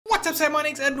What's up,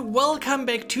 Simonics, and welcome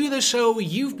back to the show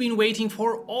you've been waiting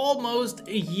for almost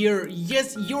a year.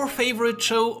 Yes, your favorite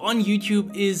show on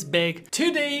YouTube is back.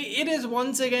 Today it is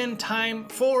once again time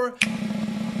for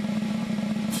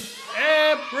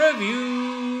app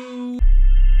review.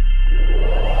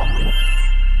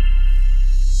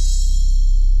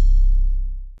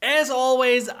 As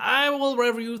always, I will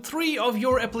review 3 of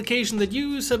your applications that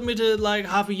you submitted like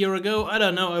half a year ago. I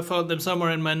don't know, I found them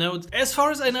somewhere in my notes. As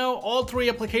far as I know, all 3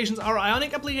 applications are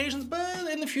Ionic applications, but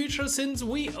in the future, since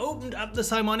we opened up the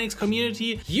Simonics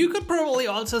community, you could probably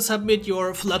also submit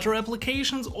your Flutter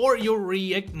applications or your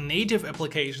React Native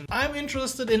applications. I'm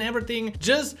interested in everything.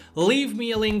 Just leave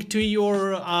me a link to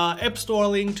your App Store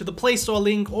link, to the Play Store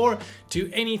link, or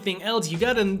to anything else you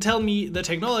got, and tell me the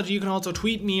technology. You can also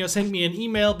tweet me or send me an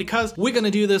email, because we're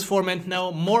gonna do this format now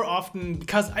more often,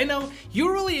 because I know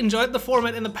you really enjoyed the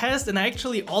format in the past, and I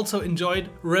actually also enjoyed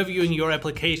reviewing your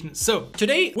application. So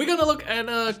today we're gonna look at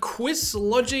a quiz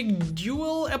Logik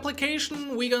Duell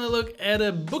application, we're gonna look at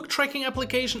a book tracking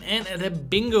application, and at a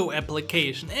bingo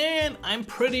application, and I'm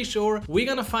pretty sure we're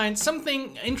gonna find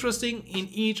something interesting in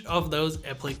each of those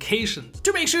applications.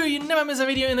 To make sure you never miss a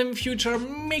video in the future,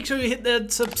 make sure you hit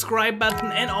that subscribe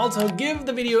button and also give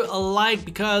the video a like,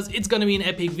 because it's gonna be an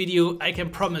epic video, I can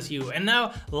promise you. And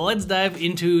now let's dive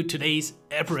into today's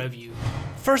app review.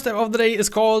 First app of the day is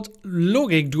called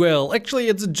Logik Duell. Actually,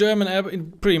 it's a German app.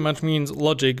 It pretty much means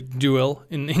Logik Duell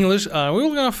in English.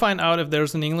 We're gonna find out if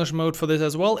there's an English mode for this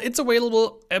as well. It's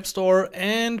available App Store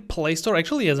and Play Store.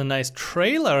 Actually, has a nice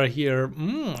trailer here.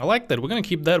 I like that. We're gonna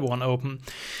keep that one open.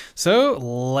 So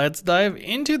let's dive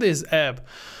into this app.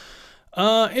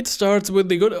 It starts with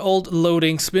the good old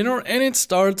loading spinner, and it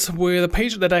starts with a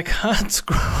page that I can't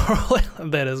scroll.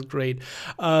 That is great.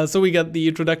 So we got the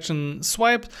introduction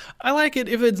swipes. I like it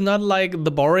if it's not like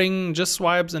the boring just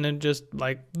swipes and it just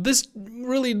like this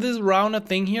rounded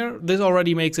thing here. This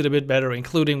already makes it a bit better,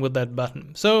 including with that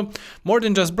button. So more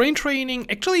than just brain training.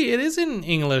 Actually, it is in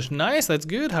English. Nice, that's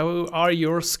good. How are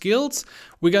your skills?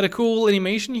 We got a cool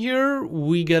animation here.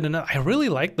 We got I really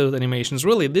like those animations.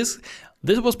 Really, this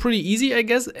was pretty easy, I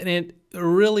guess, and it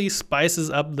really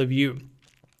spices up the view.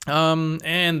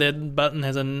 And that button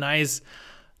has a nice,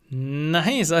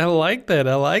 I like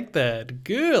that.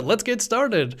 Good, let's get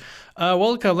started.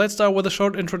 Welcome, let's start with a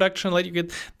short introduction.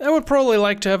 I would probably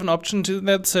like to have an option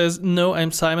that says, no,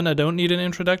 I'm Simon, I don't need an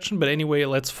introduction, but anyway,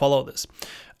 let's follow this.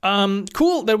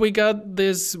 Cool that we got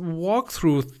this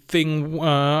walkthrough thing.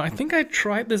 I think I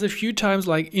tried this a few times,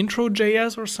 like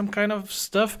intro.js or some kind of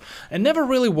stuff, and never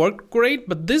really worked great,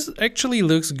 but this actually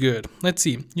looks good. Let's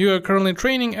see. You are currently in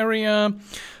training area.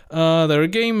 There are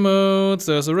game modes,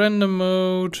 there's a random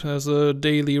mode, there's a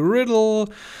daily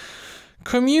riddle,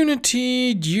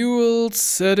 community, duel,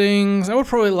 settings. I would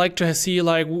probably like to see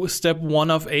like step 1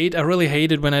 of 8. I really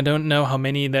hate it when I don't know how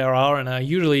many there are, and I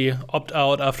usually opt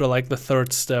out after like the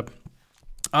 3rd step.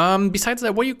 Besides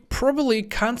that, what you probably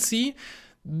can't see,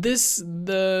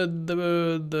 the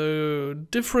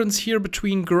difference here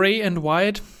between gray and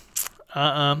white,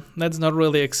 that's not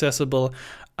really accessible.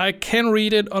 I can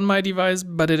read it on my device,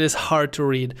 but it is hard to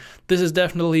read. This is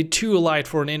definitely too light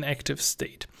for an inactive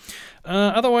state.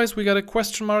 Otherwise, we got a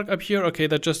question mark up here. Okay,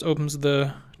 that just opens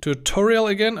the tutorial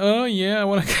again. Oh yeah, I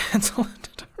want to cancel the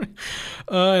tutorial.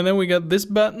 And then we got this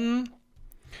button.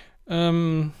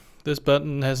 This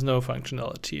button has no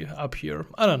functionality up here.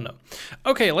 I don't know.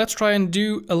 Okay, let's try and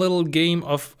do a little game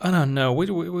of, I don't know,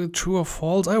 with true or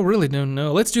false. I really don't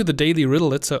know. Let's do the daily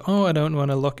riddle. Oh, I don't want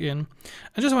to log in.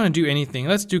 I just want to do anything.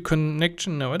 Let's do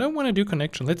connection. No, I don't want to do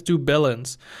connection. Let's do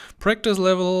balance. Practice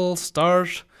level,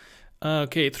 start.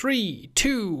 Okay, 3,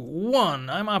 2, 1.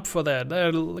 I'm up for that.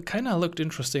 That kind of looked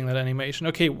interesting, that animation.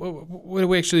 Okay, what are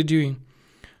we actually doing?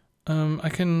 I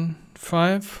can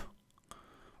 5.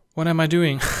 What am I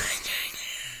doing?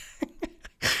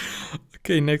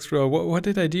 Okay, next row. What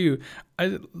did I do?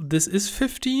 This is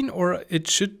 15, or it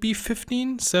should be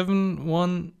 15. 7,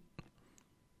 1.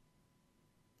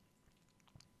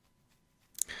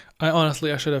 I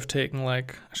should have taken I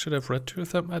should have read to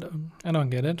them. I don't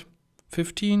get it.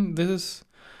 15,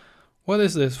 what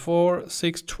is this? 4,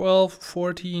 6, 12,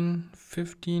 14,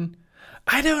 15.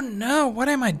 I don't know. What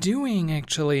am I doing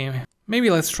actually? Maybe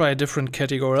let's try a different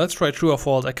category. Let's try true or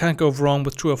false. I can't go wrong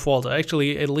with true or false. I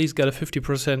actually at least got a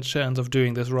 50% chance of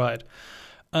doing this right.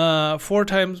 4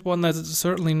 times 1, that's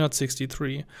certainly not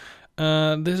 63.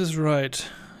 This is right.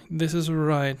 This is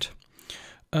right.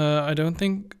 I don't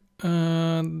think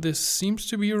this seems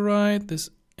to be right. This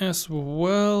as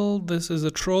well. This is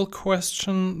a troll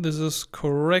question. This is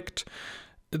correct.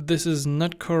 This is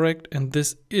not correct. And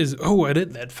this is... Oh, I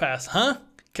did that fast, huh?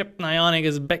 Captain Ionic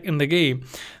is back in the game.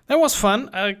 That was fun.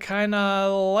 I kind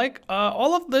of like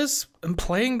all of this. I'm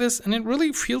playing this and it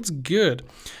really feels good.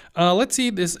 Let's see,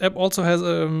 this app also has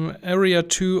an area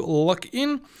to log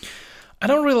in. I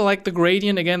don't really like the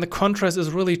gradient. Again, the contrast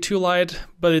is really too light,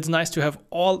 but it's nice to have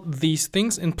all these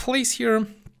things in place here.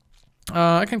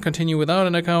 I can continue without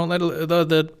an account.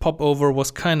 That popover was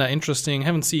kind of interesting.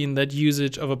 Haven't seen that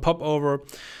usage of a popover.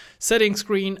 Setting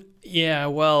screen. Yeah,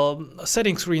 well,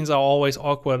 setting screens are always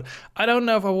awkward. I don't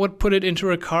know if I would put it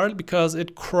into a card because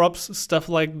it crops stuff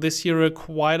like this here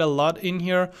quite a lot in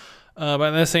here. But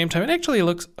at the same time, it actually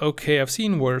looks okay. I've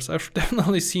seen worse. I've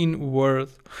definitely seen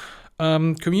worse.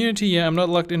 Community, yeah, I'm not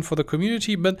logged in for the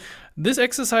community, but this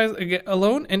exercise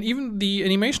alone and even the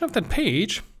animation of that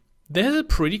page, that is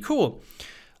pretty cool.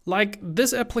 Like,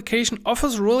 this application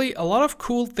offers really a lot of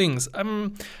cool things.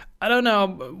 I don't know,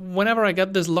 whenever I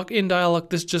get this login dialog,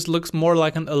 this just looks more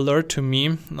like an alert to me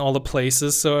in all the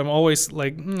places. So I'm always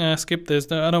like, nah, skip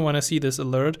this. I don't want to see this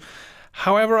alert.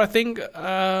 However, I think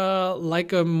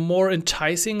like a more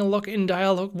enticing login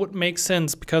dialog would make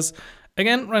sense because,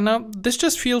 again, right now, this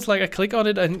just feels like I click on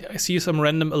it and I see some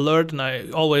random alert and I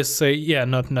always say, yeah,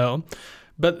 not no.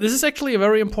 But this is actually a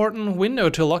very important window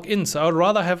to log in. So I would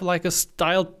rather have like a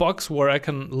styled box where I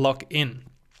can log in.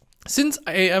 Since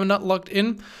I am not logged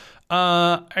in,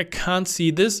 I can't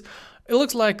see this. It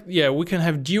looks like, yeah, we can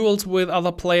have duels with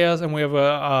other players and we have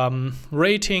a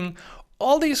rating.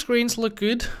 All these screens look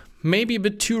good. Maybe a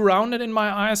bit too rounded in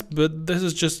my eyes, but this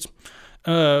is just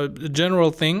a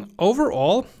general thing.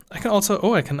 Overall, I can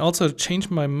also change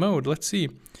my mode. Let's see.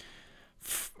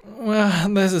 Well,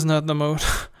 this is not the mode.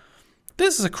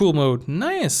 This is a cool mode.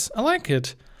 Nice. I like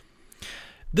it.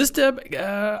 This tab,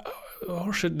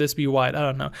 or should this be wide? I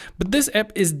don't know. But this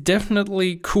app is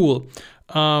definitely cool.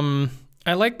 I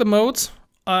like the modes.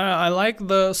 I like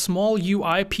the small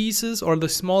UI pieces or the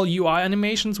small UI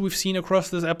animations we've seen across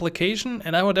this application.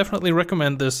 And I would definitely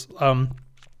recommend this.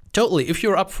 Totally. If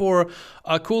you're up for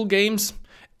cool games,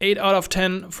 8 out of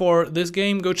 10 for this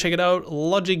game. Go check it out.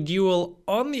 Logik Duell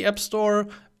on the App Store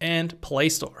and Play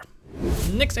Store.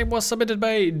 Next app was submitted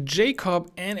by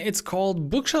Jacob and it's called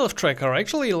Bookshelf Tracker. I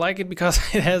actually like it because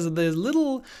it has this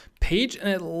little page and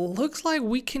it looks like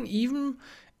we can even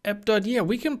app.yeah,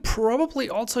 we can probably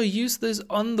also use this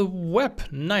on the web.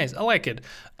 Nice, I like it.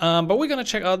 But we're gonna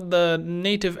check out the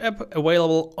native app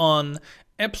available on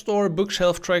App Store,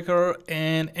 Bookshelf Tracker,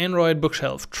 and Android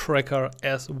Bookshelf Tracker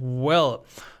as well.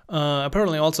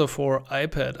 Apparently also for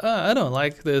iPad. I don't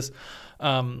like this.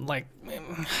 Like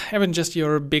having just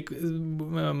your big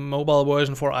mobile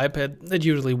version for iPad, that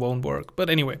usually won't work. But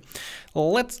anyway,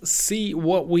 let's see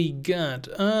what we got.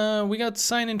 We got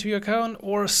sign into your account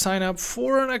or sign up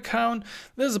for an account.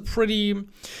 This is a pretty...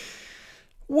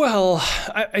 Well,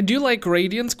 I do like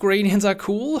gradients. Gradients are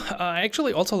cool. I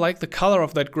actually also like the color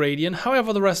of that gradient.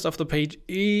 However, the rest of the page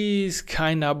is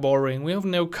kind of boring. We have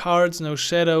no cards, no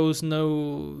shadows,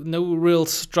 no real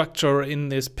structure in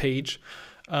this page.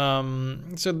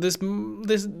 So this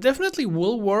definitely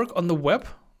will work on the web.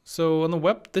 So on the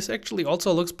web, this actually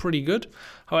also looks pretty good.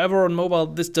 However, on mobile,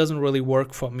 this doesn't really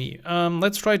work for me.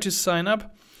 Let's try to sign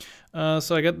up.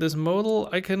 So I got this modal.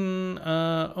 I can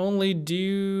only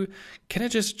do... Can I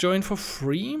just join for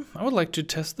free? I would like to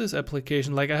test this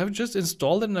application. Like, I have just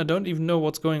installed it and I don't even know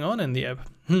what's going on in the app.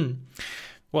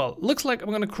 Well, looks like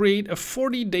I'm gonna create a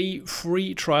 40-day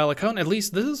free trial account. At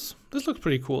least this looks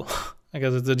pretty cool. I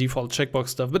guess it's the default checkbox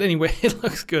stuff, but anyway, it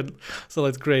looks good. So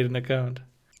let's create an account.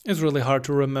 It's really hard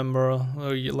to remember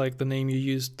like the name you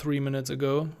used 3 minutes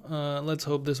ago. Let's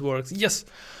hope this works. Yes.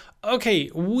 Okay,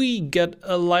 we get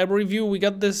a library view. We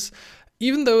got this.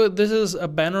 Even though this is a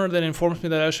banner that informs me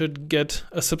that I should get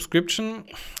a subscription,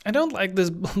 I don't like this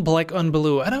black on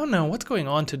blue. I don't know what's going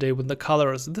on today with the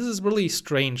colors. This is really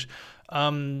strange.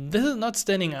 This is not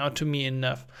standing out to me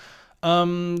enough.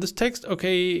 This text,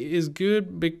 okay, is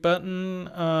good, big button,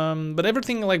 but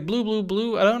everything like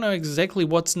blue, I don't know exactly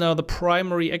what's now the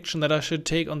primary action that I should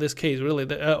take on this case, really,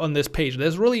 on this page.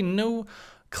 There's really no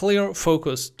clear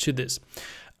focus to this.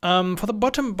 For the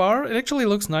bottom bar, it actually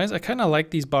looks nice. I kind of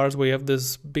like these bars where you have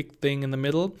this big thing in the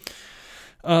middle.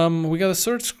 We got a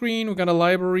search screen, we got a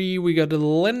library, we got a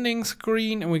landing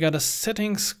screen, and we got a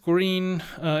settings screen.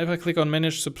 If I click on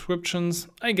manage subscriptions,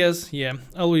 I guess, yeah,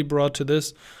 I'll be brought to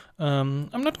this. I'm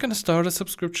not gonna start a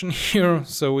subscription here,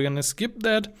 so we're gonna skip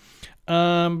that.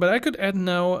 But I could add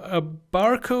now a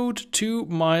barcode to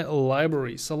my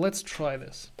library. So let's try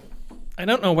this. I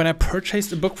don't know when I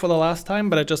purchased a book for the last time,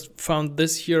 but I just found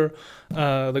this here,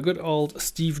 the good old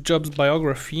Steve Jobs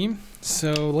biography.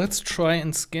 So let's try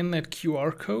and scan that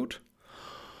QR code.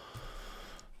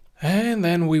 And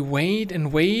then we wait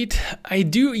and wait. I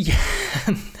do, yeah,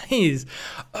 nice.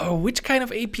 Oh, which kind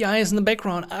of API is in the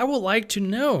background? I would like to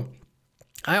know.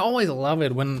 I always love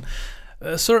it when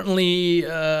certainly,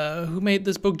 who made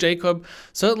this book? Jacob.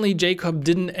 Certainly Jacob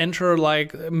didn't enter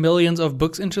like millions of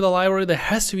books into the library. There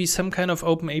has to be some kind of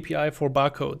open API for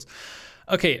barcodes.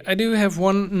 Okay, I do have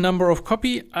one number of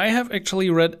copy. I have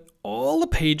actually read all the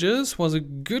pages. Was a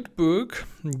good book.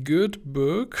 Good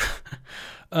book.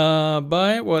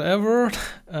 By whatever.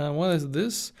 What is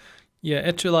this? Yeah,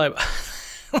 add to library.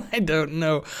 I don't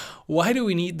know. Why do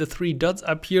we need the 3 dots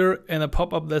up here and a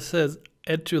pop-up that says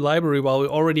add to library while we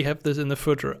already have this in the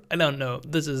footer? I don't know.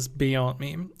 This is beyond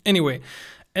me. Anyway,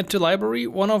 add to library,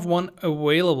 1 of 1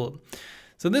 available.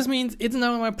 So this means it's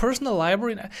now in my personal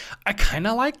library. I kind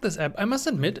of like this app. I must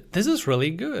admit, this is really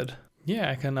good.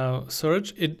 Yeah, I can now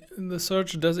search it. The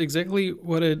search does exactly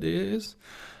what it is.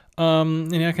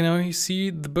 And I can now see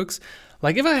the books.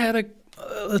 Like if I had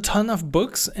a ton of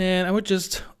books and I would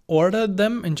just order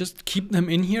them and just keep them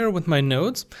in here with my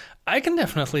notes, I can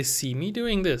definitely see me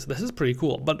doing this. This is pretty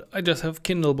cool, but I just have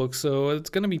Kindle books, so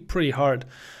it's gonna be pretty hard.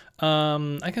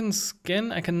 I can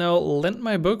scan, I can now lend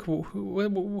my book.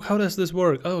 How does this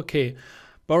work? Oh, okay,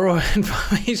 borrow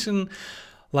information.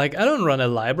 Like I don't run a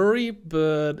library,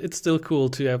 but it's still cool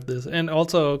to have this. And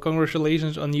also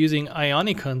congratulations on using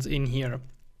Ionicons in here.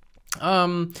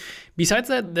 Besides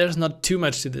that, there's not too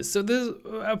much to this. So this is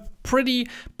a pretty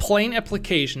plain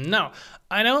application. Now,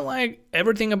 I don't like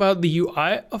everything about the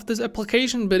UI of this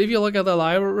application, but if you look at the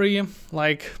library,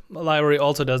 like the library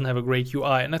also doesn't have a great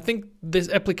UI. And I think this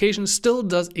application still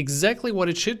does exactly what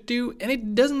it should do, and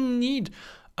it doesn't need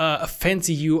a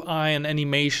fancy UI and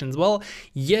animations. Well,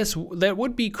 yes, that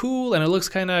would be cool, and it looks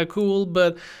kind of cool,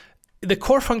 but the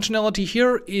core functionality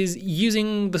here is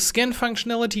using the scan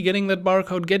functionality, getting that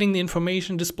barcode, getting the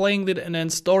information, displaying it, and then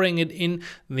storing it in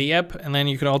the app. And then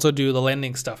you can also do the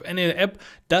lending stuff. And the app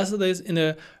does this in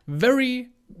a very,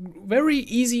 very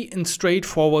easy and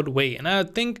straightforward way. And I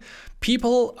think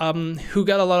people who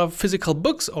got a lot of physical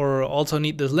books or also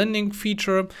need this lending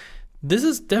feature, this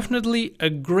is definitely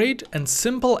a great and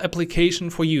simple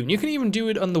application for you. And you can even do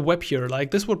it on the web here.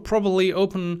 Like this would probably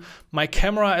open my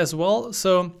camera as well.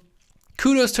 So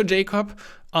kudos to Jacob.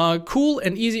 Cool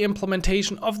and easy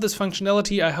implementation of this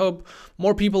functionality. I hope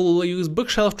more people will use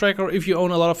Bookshelf Tracker. If you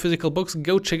own a lot of physical books,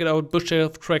 go check it out.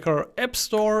 Bookshelf Tracker App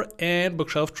Store and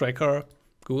Bookshelf Tracker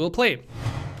Google Play.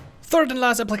 Third and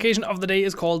last application of the day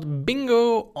is called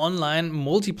Bingo Online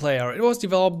Multiplayer. It was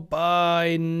developed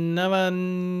by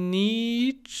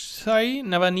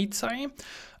Navanitsai.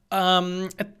 I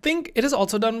think it is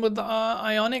also done with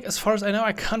Ionic. As far as I know,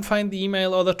 I can't find the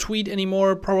email or the tweet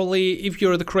anymore. Probably if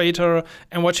you're the creator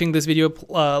and watching this video,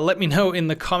 let me know in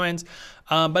the comments.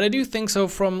 But I do think so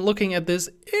from looking at this,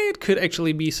 it could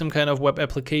actually be some kind of web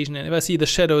application. And if I see the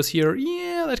shadows here,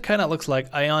 yeah, that kind of looks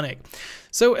like Ionic.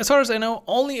 So as far as I know,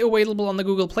 only available on the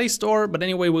Google Play Store. But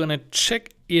anyway, we're gonna check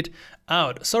it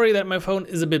out. Sorry that my phone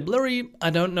is a bit blurry.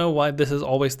 I don't know why this is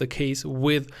always the case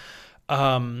with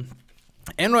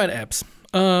Android apps.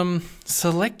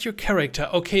 Select your character.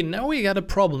 Okay, now we got a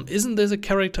problem. Isn't this a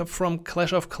character from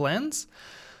Clash of Clans?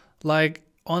 Like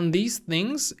on these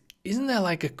things, isn't there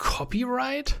like a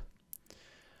copyright?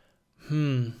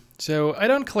 So I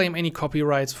don't claim any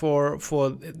copyrights for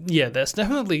yeah, there's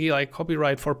definitely like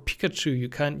copyright for Pikachu. You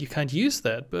can't use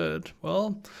that, but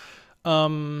well,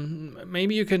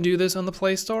 maybe you can do this on the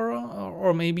Play Store,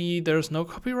 or maybe there's no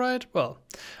copyright. Well,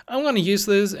 I'm gonna use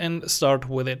this and start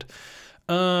with it.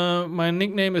 My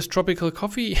nickname is Tropical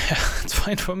Coffee. Yeah, it's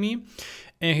fine for me.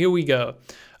 And here we go.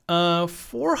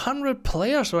 400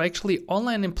 players are actually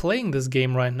online and playing this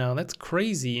game right now. That's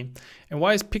crazy. And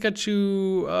why is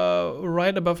Pikachu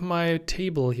right above my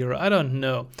table here? I don't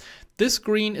know. This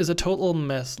screen is a total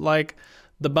mess. Like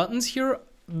the buttons here,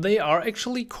 they are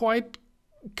actually quite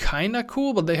kinda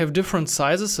cool, but they have different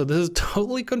sizes. So this is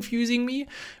totally confusing me.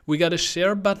 We got a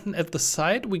share button at the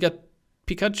side. We got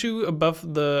Pikachu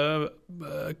above the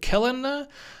calendar.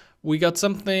 We got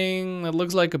something that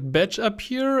looks like a badge up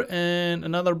here and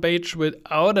another badge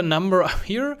without a number up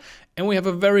here. And we have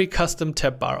a very custom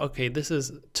tab bar. Okay, this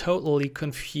is totally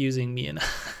confusing me.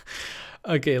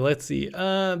 Okay, let's see.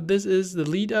 This is the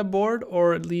leaderboard,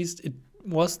 or at least it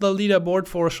was the leaderboard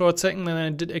for a short second, and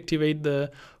I did activate the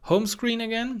home screen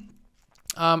again.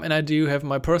 And I do have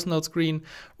my personal screen.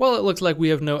 Well, it looks like we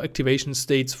have no activation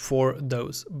states for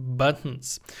those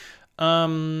buttons.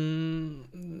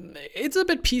 It's a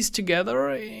bit pieced together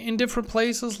in different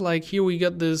places. Like here we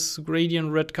got this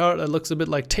gradient red card that looks a bit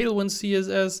like Tailwind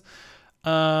CSS.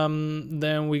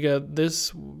 Then we got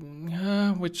this,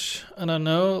 which I don't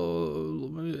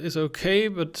know, is okay,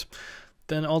 but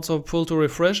then also pull to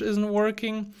refresh isn't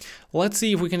working. Let's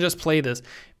see if we can just play this.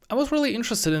 I was really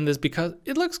interested in this because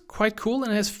it looks quite cool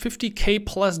and it has 50k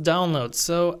plus downloads,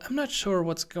 so I'm not sure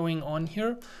what's going on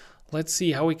here. Let's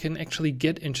see how we can actually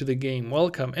get into the game.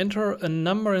 Welcome. Enter a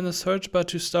number in the search bar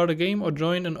to start a game or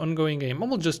join an ongoing game. I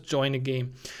will just join a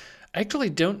game. I actually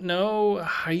don't know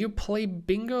how you play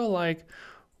bingo. Like,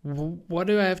 what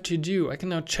do I have to do? I can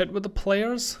now chat with the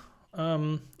players.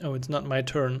 Oh, it's not my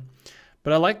turn.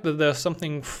 But I like that there's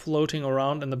something floating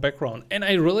around in the background. And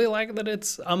I really like that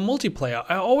it's a multiplayer.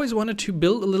 I always wanted to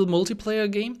build a little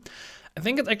multiplayer game. I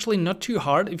think it's actually not too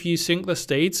hard if you sync the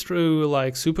states through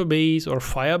like Supabase or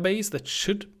Firebase. That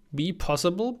should be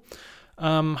possible.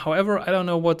 However, I don't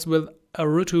know what's with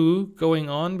Arutu going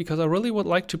on because I really would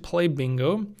like to play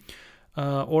bingo.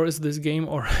 Or is this game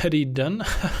already done?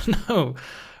 No.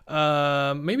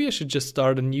 Maybe I should just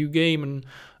start a new game and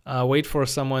wait for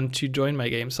someone to join my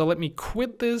game. So let me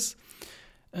quit this.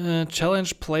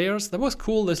 Challenge players. That was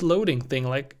cool, this loading thing.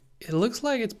 Like, it looks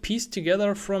like it's pieced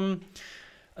together from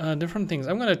different things.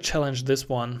 I'm gonna challenge this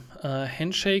one.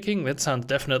 Handshaking, that sounds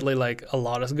definitely like a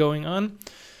lot is going on.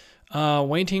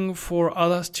 Waiting for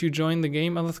others to join the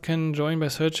game. Others can join by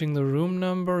searching the room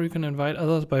number. You can invite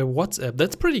others by WhatsApp.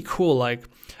 That's pretty cool. Like,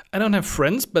 I don't have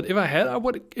friends, but if I had, I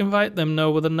would invite them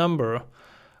now with a number.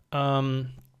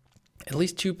 At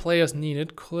least 2 players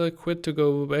needed. Quit to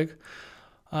go back.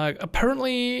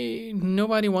 Apparently,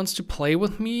 nobody wants to play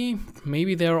with me.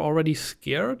 Maybe they're already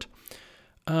scared.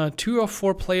 2 or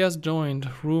 4 players joined.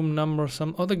 Room number,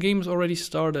 some other games already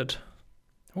started.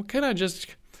 What can I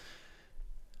just...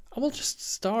 I will just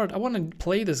start. I want to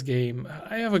play this game.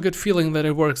 I have a good feeling that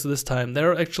it works this time. There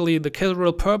are actually the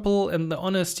casual purple and the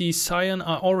honesty cyan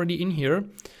are already in here.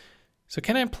 So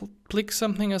can I click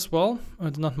something as well? Oh,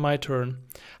 it's not my turn.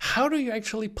 How do you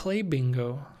actually play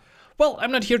bingo? Well,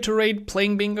 I'm not here to rate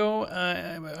playing bingo,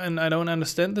 and I don't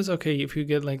understand this. Okay, if you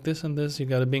get like this and this, you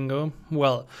got a bingo.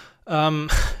 Well,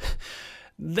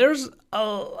 there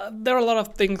are a lot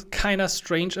of things kind of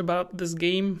strange about this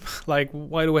game. Like,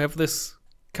 why do we have this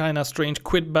kind of strange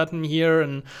quit button here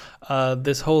and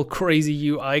this whole crazy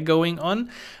UI going on?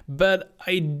 But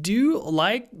I do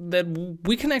like that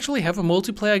we can actually have a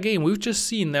multiplayer game. We've just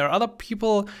seen there are other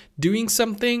people doing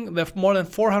something. There are more than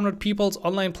 400 people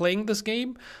online playing this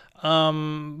game.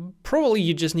 Probably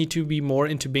you just need to be more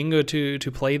into bingo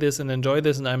to play this and enjoy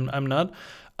this, and I'm not.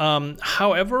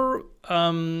 However,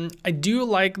 I do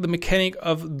like the mechanic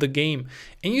of the game.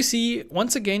 And you see,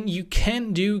 once again, you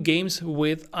can do games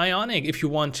with Ionic if you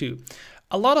want to.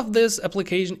 A lot of this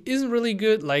application isn't really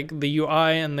good, like the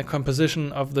UI and the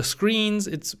composition of the screens.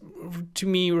 It's, to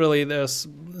me, really, there's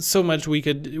so much we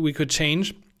could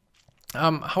change.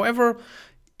 However,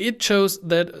 it shows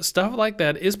that stuff like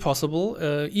that is possible.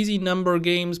 Easy number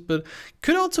games, but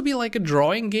could also be like a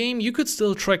drawing game. You could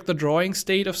still track the drawing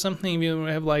state of something. You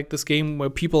have like this game where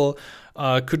people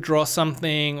could draw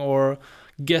something or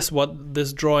guess what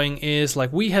this drawing is.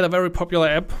 Like, we had a very popular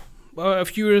app a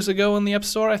few years ago in the App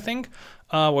Store, I think,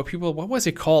 where people, what was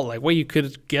it called? Like, where you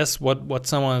could guess what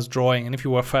someone is drawing, and if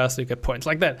you were fast, you get points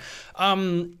like that.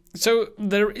 So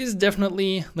there is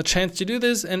definitely the chance to do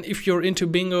this, and if you're into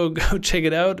bingo, go check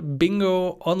it out.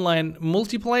 Bingo online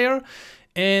multiplayer.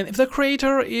 And if the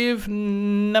creator, if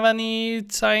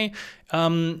Navanitsai,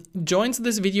 joins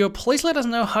this video, please let us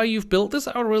know how you've built this.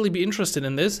 I would really be interested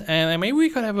in this, and maybe we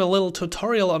could have a little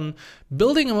tutorial on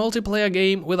building a multiplayer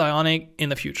game with Ionic in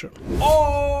the future.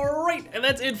 Alright, and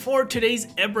that's it for today's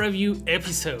app review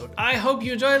episode. I hope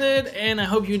you enjoyed it, and I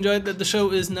hope you enjoyed that the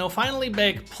show is now finally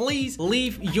back. Please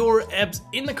leave your apps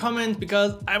in the comments,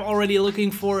 because I'm already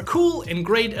looking for cool and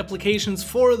great applications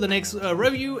for the next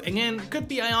review. Again, could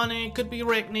be Ionic, could be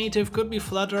React Native, could be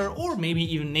Flutter, or maybe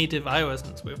even native iOS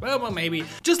and Swift. Well, maybe.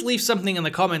 Just leave something in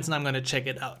the comments and I'm gonna check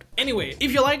it out. Anyway,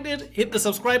 if you liked it, hit the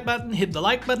subscribe button, hit the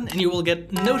like button, and you will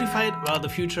get notified about the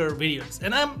future videos.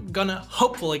 And I'm gonna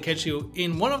hopefully catch you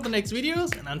in one of the next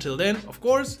videos. And until then, of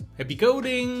course, happy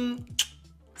coding,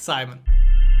 Simon.